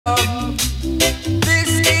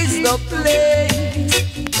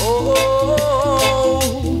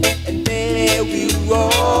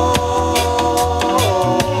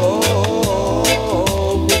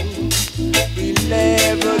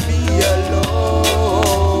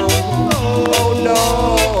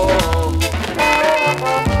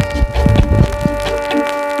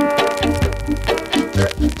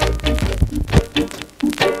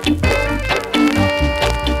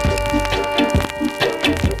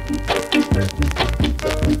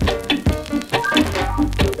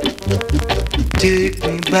Take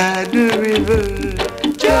me by the river,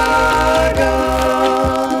 Jordan.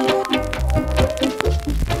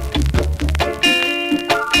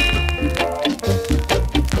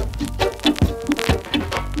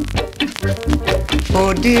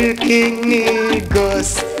 Oh dear King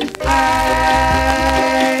Negus, I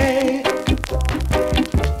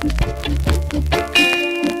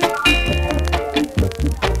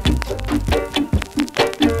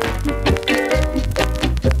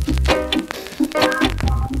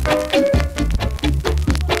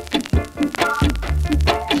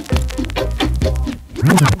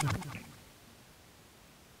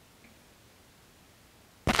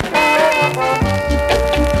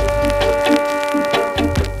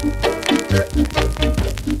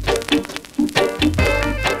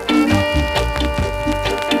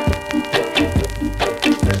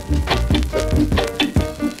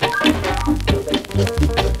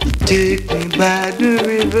take me by the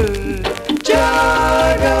river,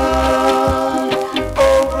 Jordan,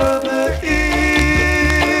 over the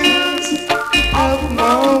hills of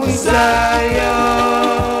Mount Zion.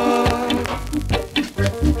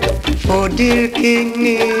 Oh dear King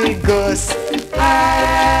Negus,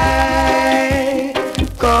 I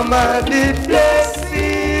come at the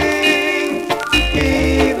blessing,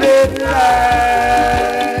 even life,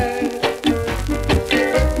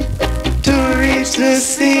 to reach the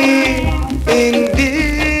sea.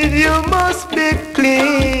 Indeed, you must be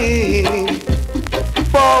clean.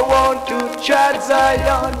 For one to tread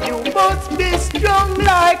Zion, you must be strong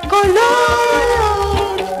like a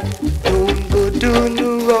lion. Don't go down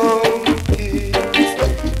the wrong things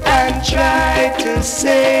and try to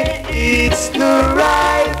say it's the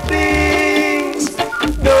right things.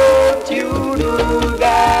 Don't you do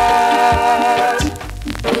that?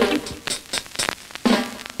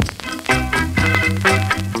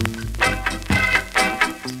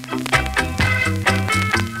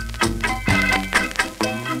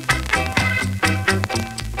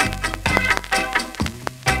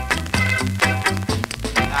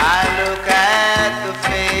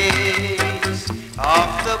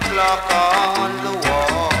 On the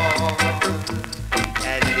wall,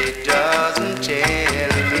 and it doesn't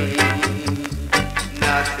tell me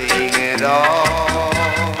nothing at all.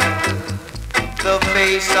 The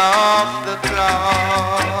face of the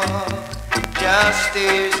clock just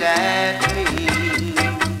stares at me.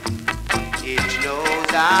 It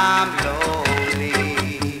knows I'm lonely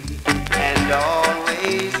and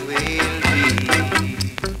always will be.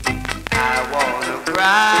 I wanna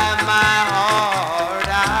cry my heart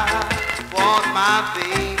out, my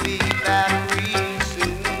baby back real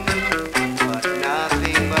soon, but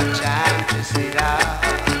nothing but time to sit out.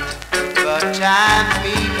 But time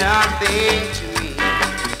means nothing to me.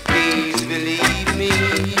 Please believe me.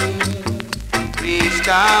 Please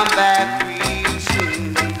come back real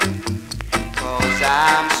soon, 'cause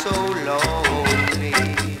I'm so lonely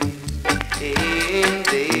in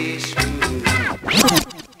this room.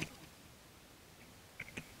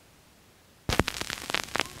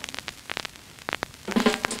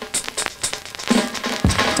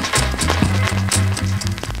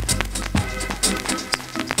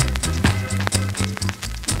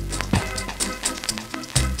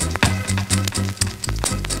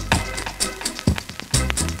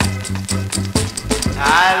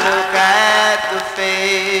 I look at the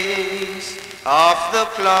face of the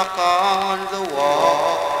clock on the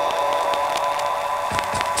wall.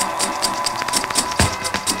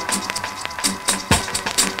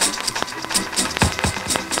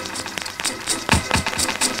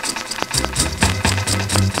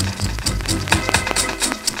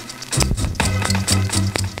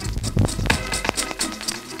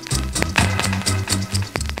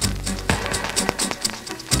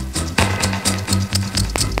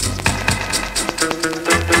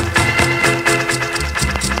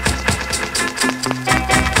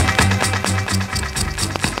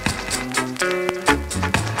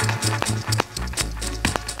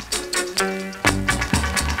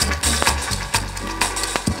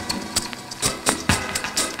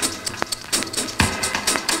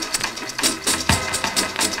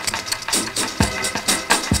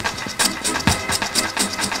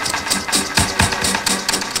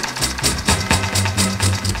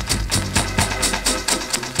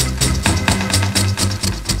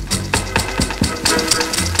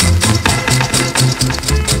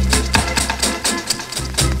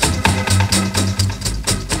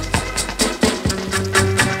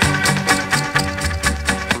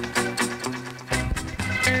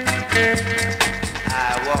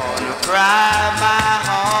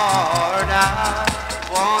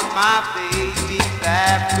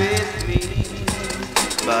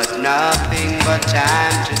 but nothing but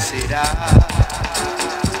time to sit down.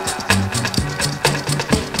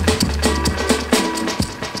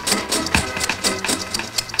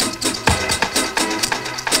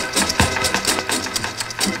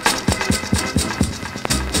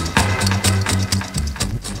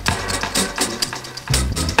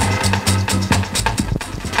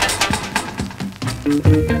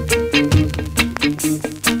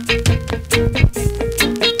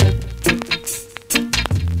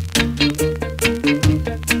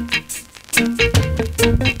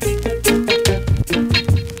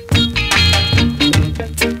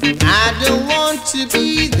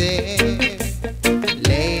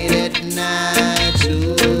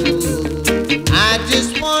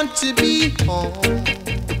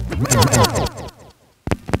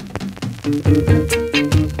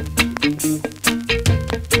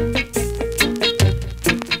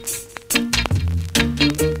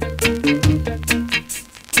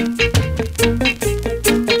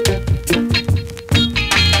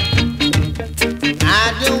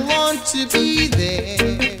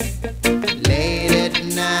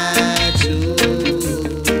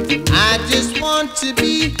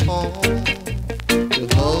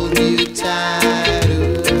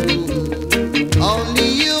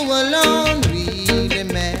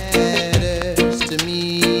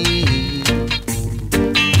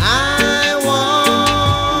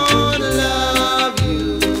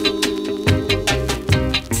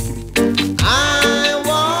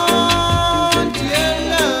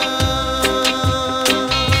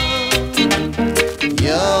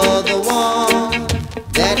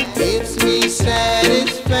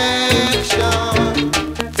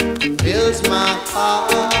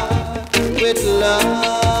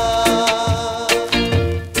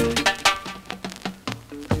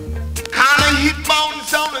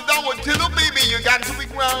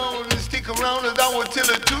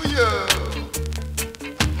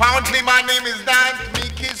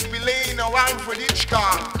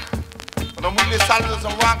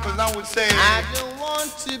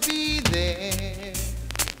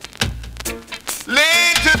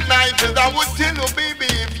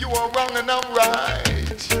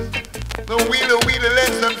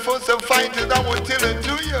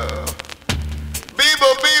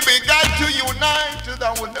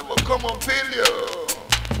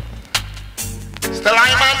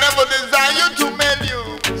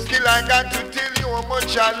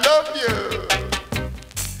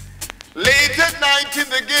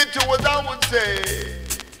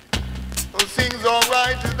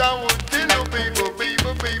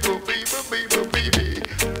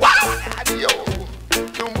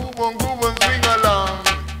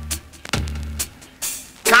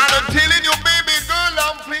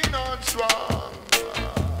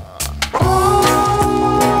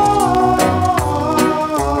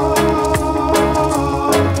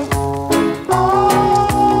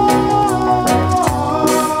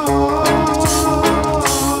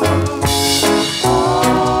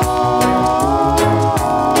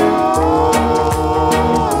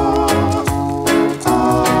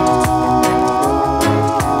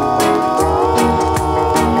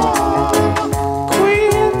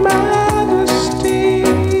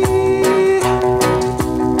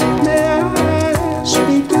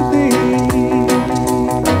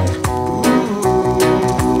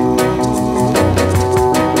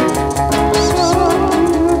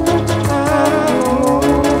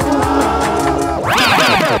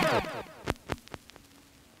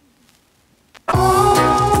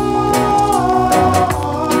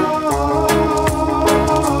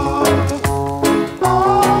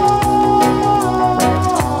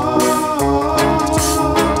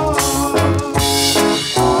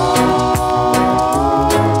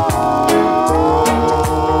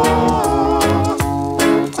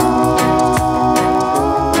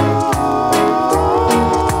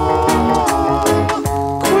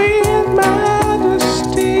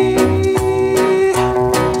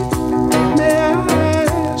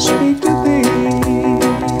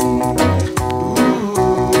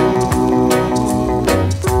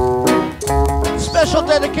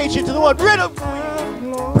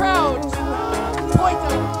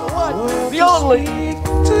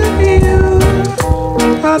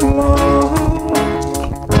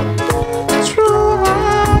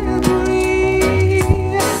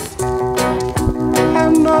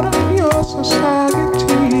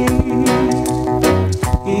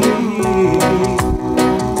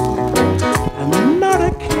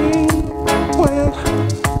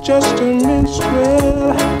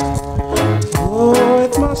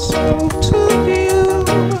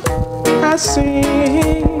 Sing,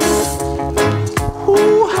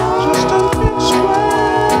 ooh, just a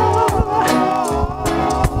minstrel.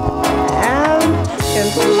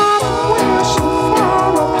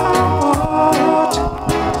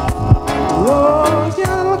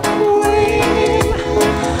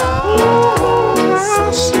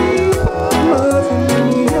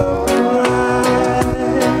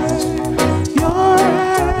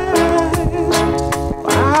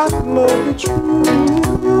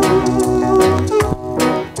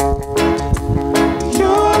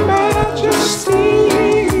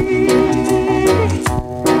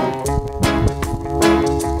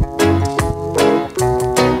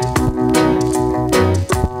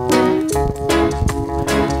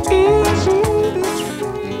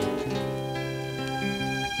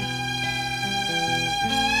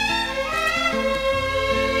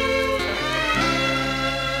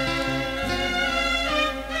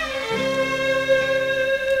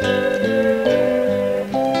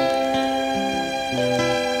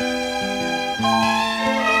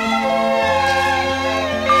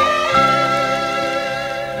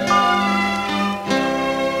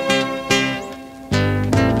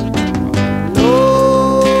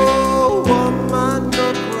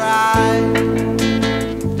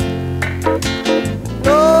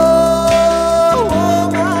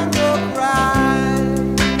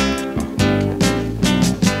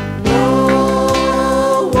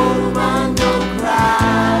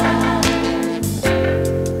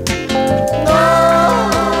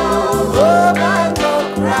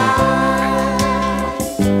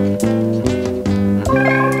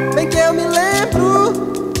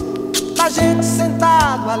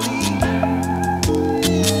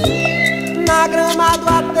 na grama do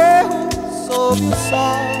aterro, sob o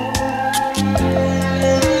sol,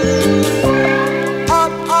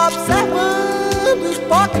 observando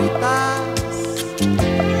hipócritas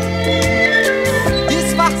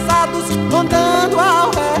disfarçados rondando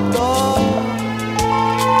ao redor,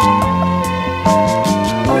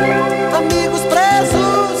 amigos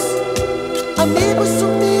presos, amigos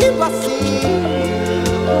sumindo assim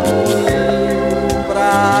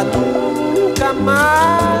pra nunca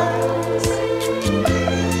mais.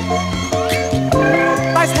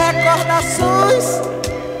 Tais recordações,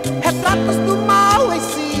 retratos do mal em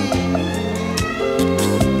si,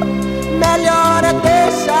 melhor é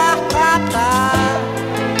deixar pra trás.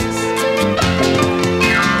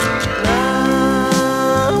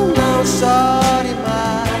 Não chore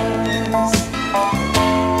mais.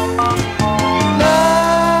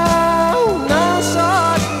 Não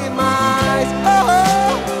chore mais.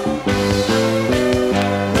 Oh,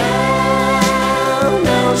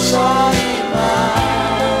 não chore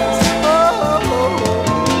mais. Oh,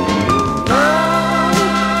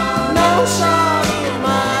 não chore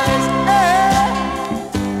mais.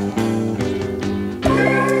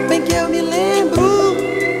 Bem que eu me lembro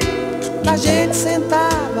da gente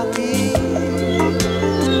sentada ali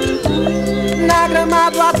na grama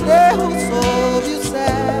do aterro sob o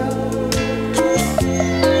céu,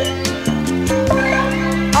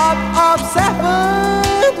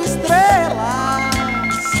 observando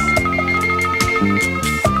estrelas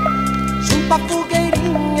junto à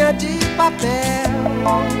fogueirinha de papel,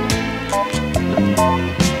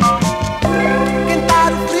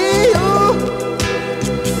 quentar o frio,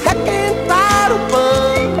 requentar o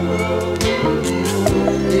pão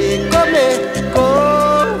e comer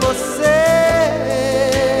com você.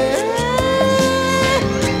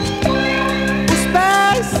 Os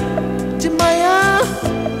pés de manhã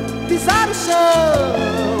pisar o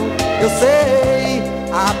chão, eu sei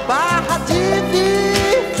a barra de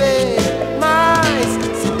viver, mas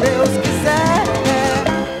se Deus quiser,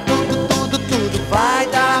 tudo vai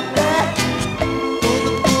dar pé,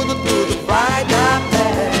 tudo vai dar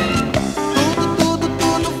pé,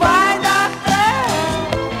 tudo vai dar pé,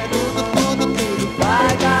 tudo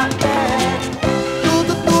vai dar pé,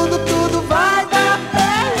 tudo vai dar pé,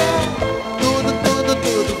 tudo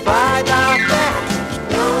vai dar pé.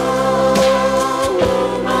 No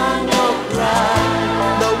woman no cry,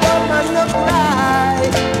 no woman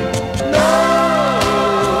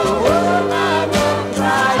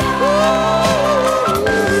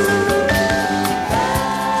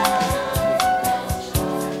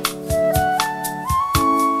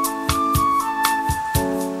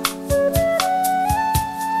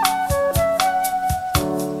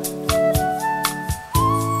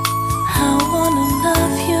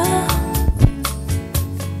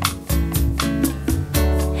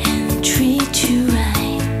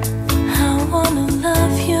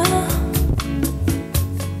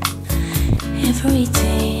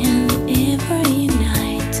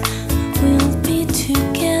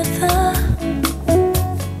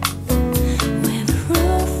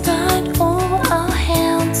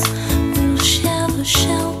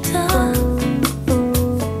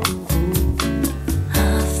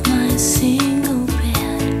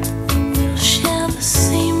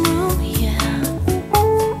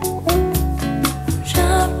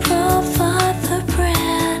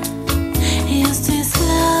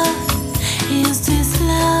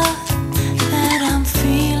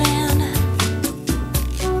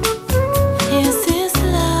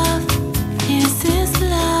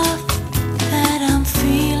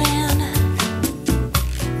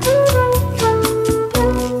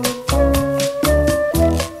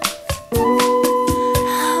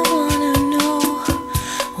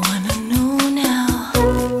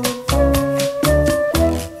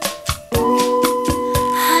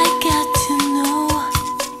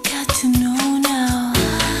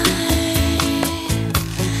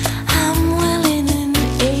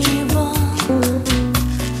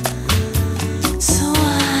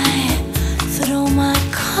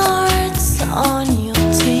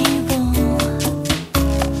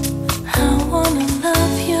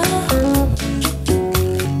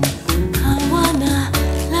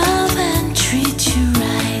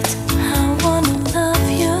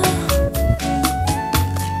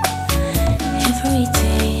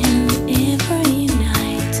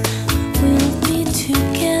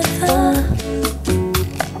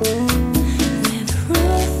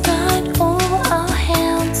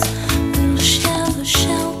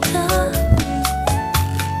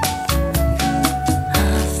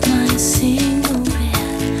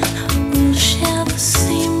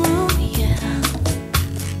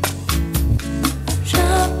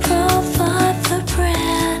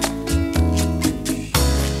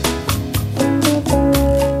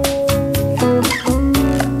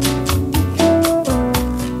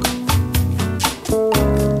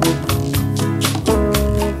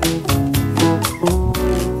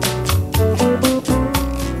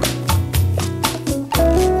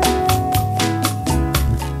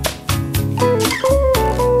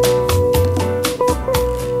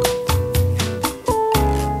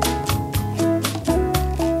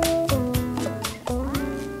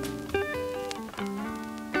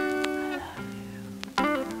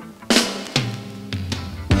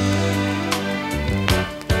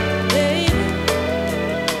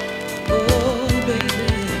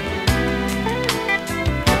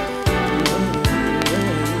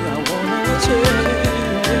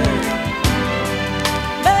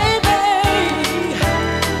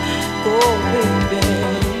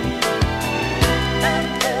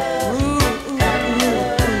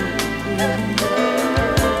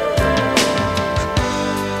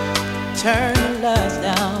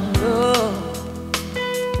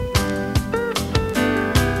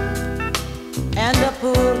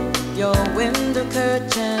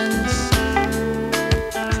curtains.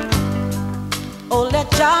 Oh, let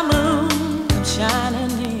your moon come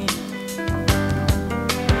shining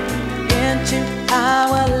into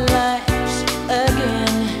our lives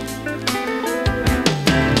again.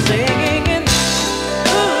 Singing,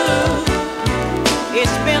 ooh,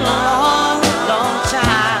 it's been a long, long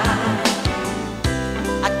time.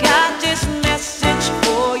 I got this message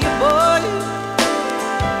for you, boy.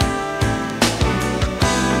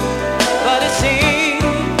 But it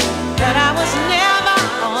seemed that I was never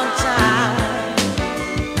on time.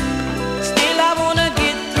 Still I wanna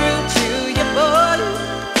get through to you, boy.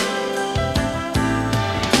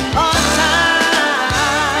 On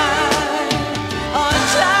time,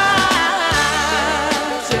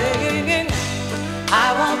 singing, I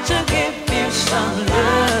want to give you some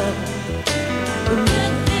love.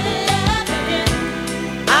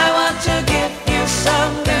 I want to give you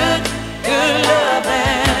some good, good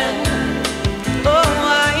loving. Oh,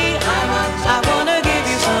 I wanna give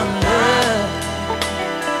you some love.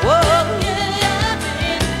 Whoa.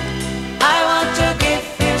 I want to give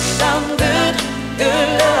you some good, good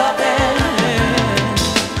loving.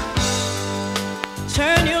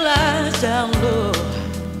 Turn your lights down low.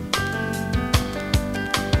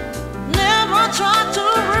 Never try to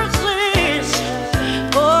resist.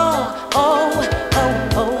 Oh, oh,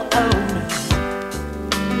 oh, oh, oh.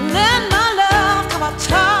 Let my love come out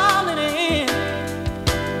tumbling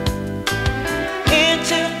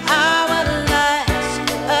into our lives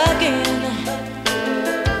again.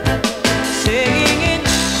 Singing,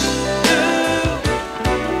 ooh,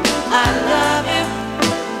 I love you.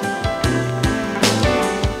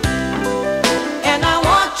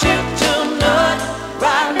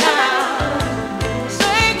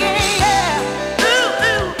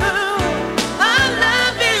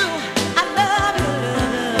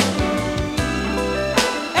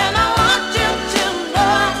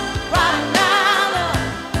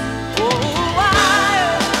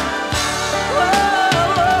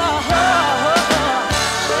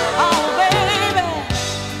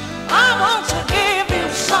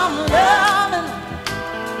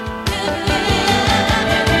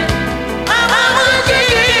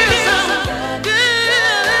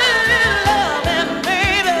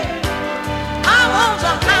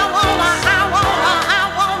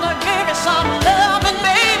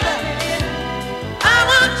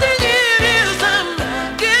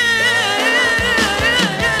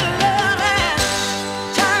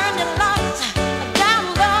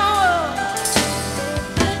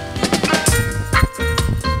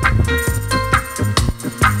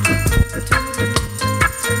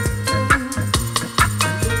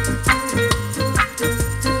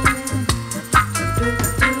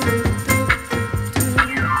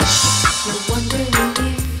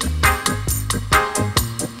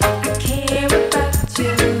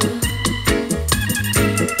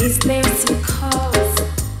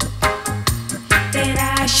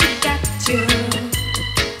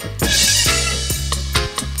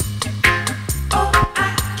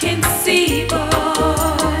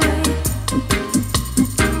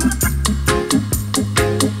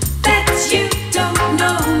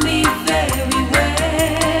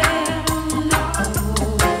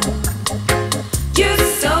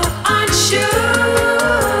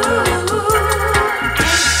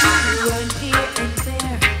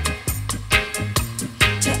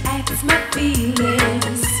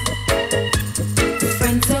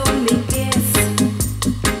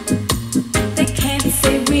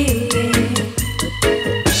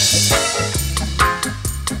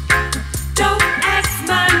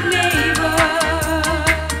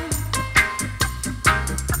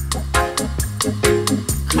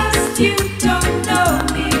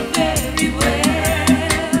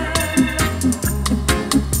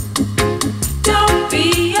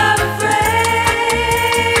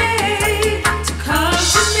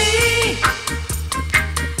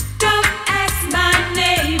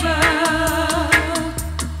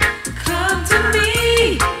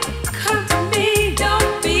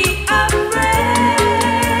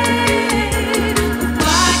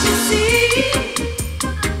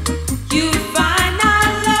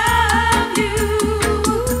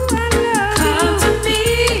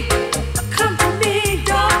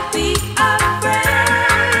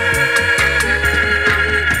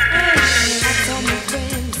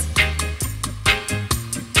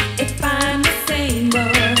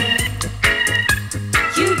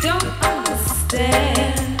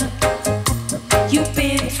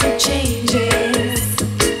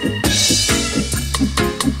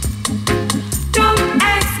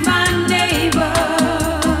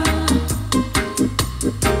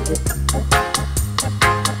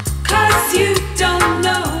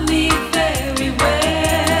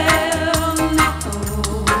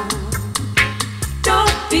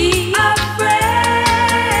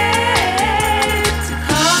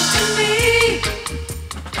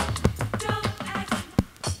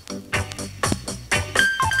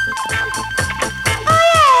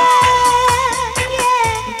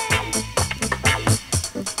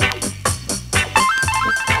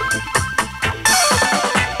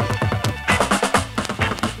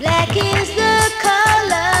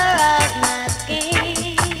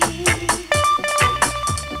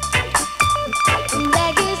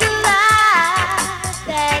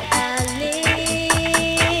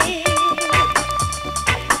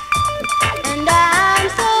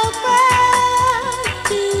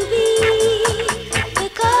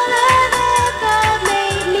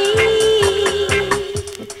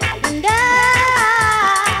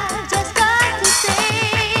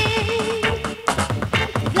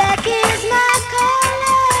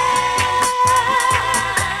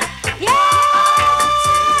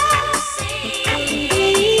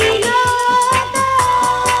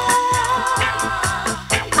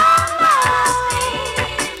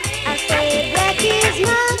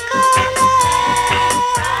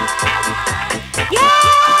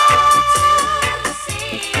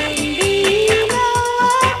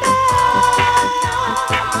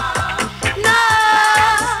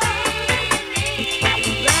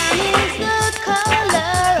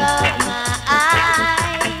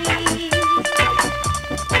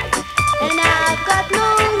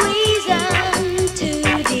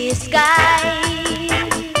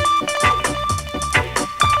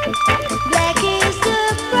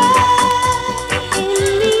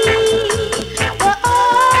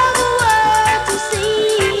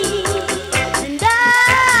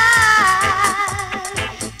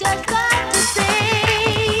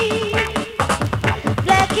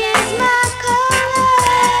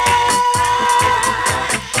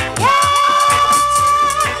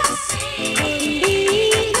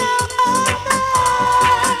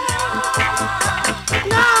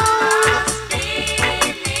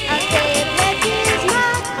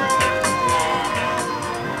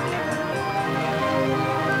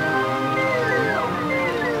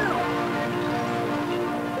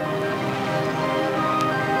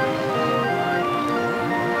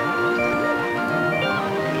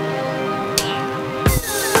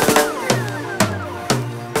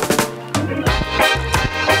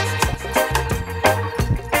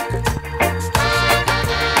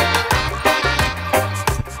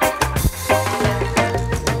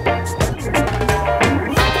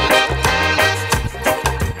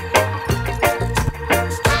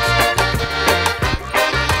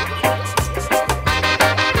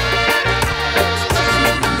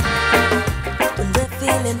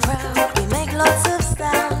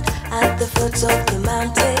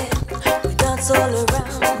 fountain. We dance all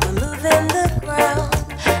around, we're moving the ground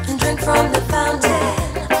and drink from the fountain.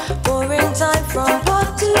 Pouring time from pot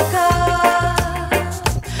to cup.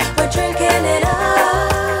 We're drinking it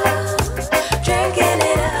up, drinking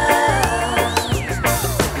it up.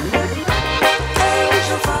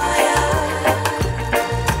 Angel fire,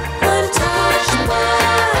 untouched by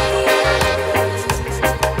you.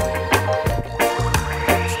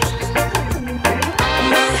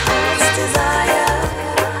 My heart's desire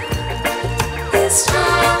is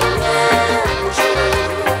strong and true.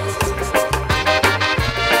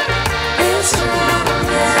 Is strong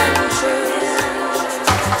and true.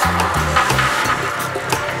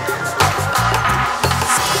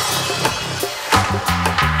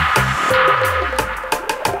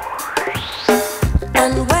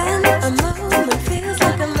 And when a moment feels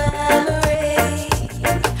like a memory,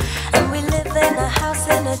 and we live in a house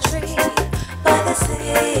in a tree by the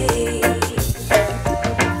sea,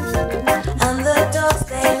 and the dogs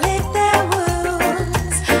they lick their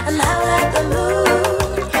wounds and howl at the moon.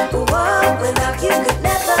 Whoa, without you could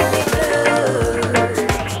never be blue.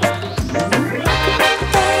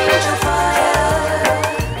 Angel fire,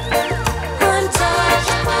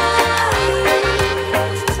 untouched by you.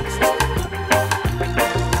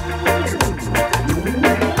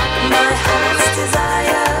 My heart's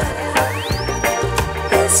desire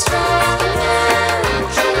is strong and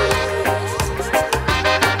true.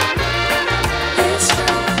 It's strong.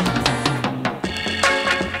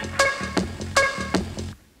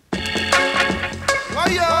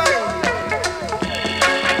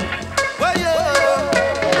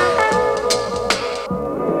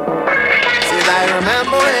 Said I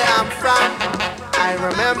remember where I'm from. I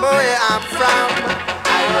remember where I'm from.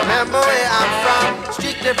 I remember where I'm from.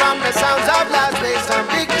 Strictly from the sounds of Las Vegas and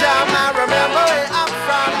Big Jam. I remember where I'm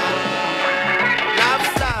from.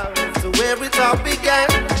 Lifestyle, so where it all began.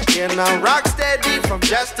 In a rock steady from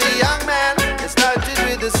just a young man. It started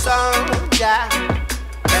with a song, yeah.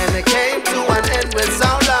 And it came to an end with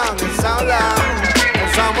so long, so long. And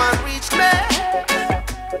someone reached me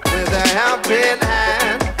with a helping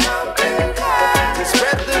hand to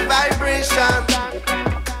spread the vibration.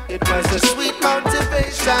 It was a sweet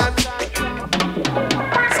motivation.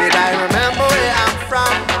 Said I remember where I'm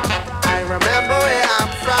from. I remember where I'm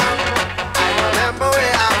from. I remember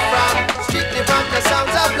where I'm from. Strictly from the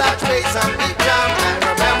sounds of Black Face and Big Jam. I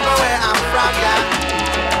remember where I'm from, yeah.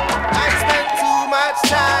 I spent too much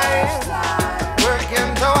time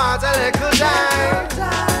working towards a little dime.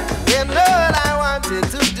 And all I wanted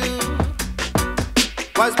to do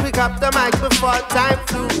was pick up the mic before time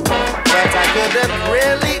flew. But I couldn't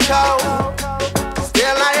really go.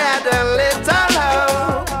 Still I had a little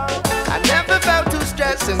hope. I never felt too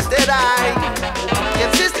stressed, instead I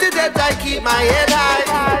insisted that I keep my head high.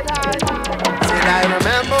 Said I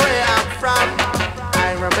remember where I'm from.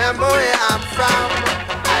 I remember where I'm from.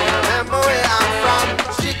 I remember where I'm from.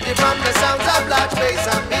 Strictly from the sounds of Black Face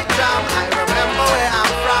and Big Jam. I remember where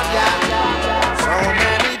I'm from, yeah. So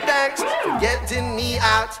many thanks for getting me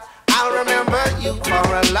out. I'll remember you for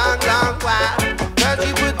a long, long while. Cause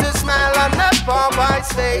you put a smile on that poor boy's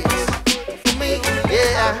face. For me,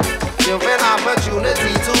 yeah. Give an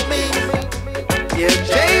opportunity to me. You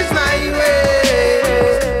changed my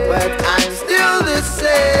ways, but I'm still the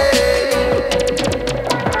same.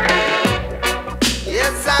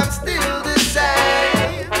 Yes, I'm still the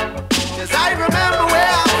same. Cause I remember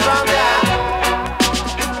where I'm from, yeah.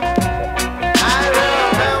 I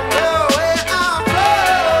remember where I'm from,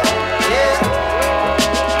 yeah.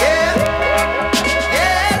 Yeah,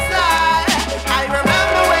 yes, I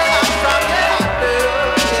remember where I'm from, yeah.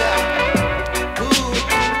 Ooh,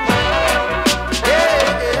 yeah.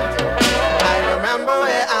 I remember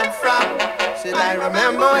where I'm from. Said I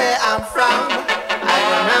remember where I'm from. I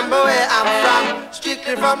remember where I'm from.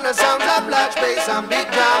 Strictly from the sounds of Black Bass and Big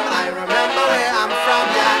Drum. I remember where I'm from,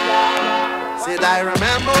 yeah. Said I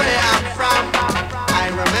remember where I'm from. I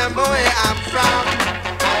remember where I'm from.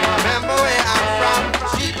 I remember where I'm from.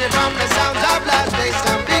 Strictly from the sounds of Black Bass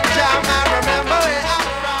and Big Drum. I remember where I'm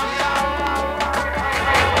from, yeah.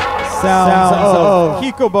 Sounds of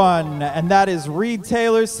Hikobun, and that is Reed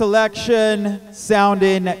Taylor's selection,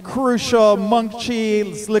 sounding crucial,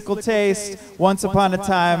 Monkchi, Little Taste, Once Upon a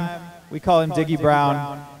Time. We call him Diggy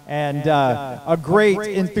Brown, and a great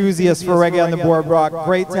enthusiast for reggae on the Boardwalk.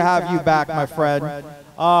 Great to have you back, my friend.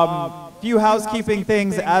 Few housekeeping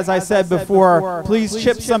things. As I said before, please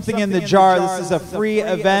chip something in the jar. This is a free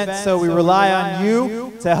event, so we rely on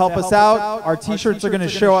you to help us out. Our t-shirts are going to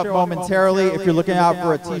show up momentarily. If you're looking out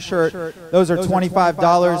for a t-shirt, those are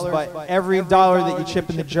 $25, but every dollar that you chip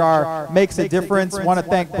in the jar makes a difference. Want to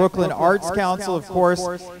thank Brooklyn Arts Council, of course,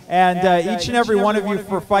 and each and every one of you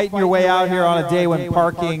for fighting your way out here on a day when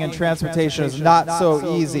parking and transportation is not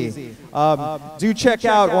so easy. Do check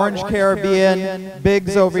out Orange Caribbean,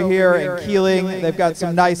 Biggs over here, and Keeling. They've got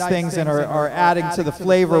some nice things and are adding to the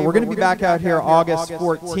flavor. We're going to be back out here August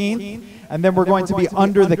 14th. And then we're going to be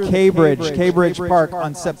under the K-Bridge Park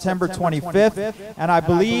on September 25th. And I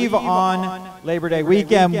believe on Labor Day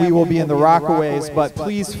weekend, we will be in the Rockaways. But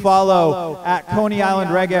please follow at Coney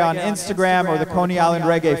Island Reggae on Instagram or the Coney Island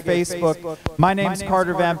Reggae Facebook. My name's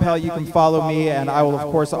Carter Van Pelt. You can follow me, and I will, of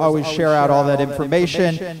course, always share out all that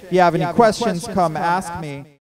information. If you have any questions, come ask me.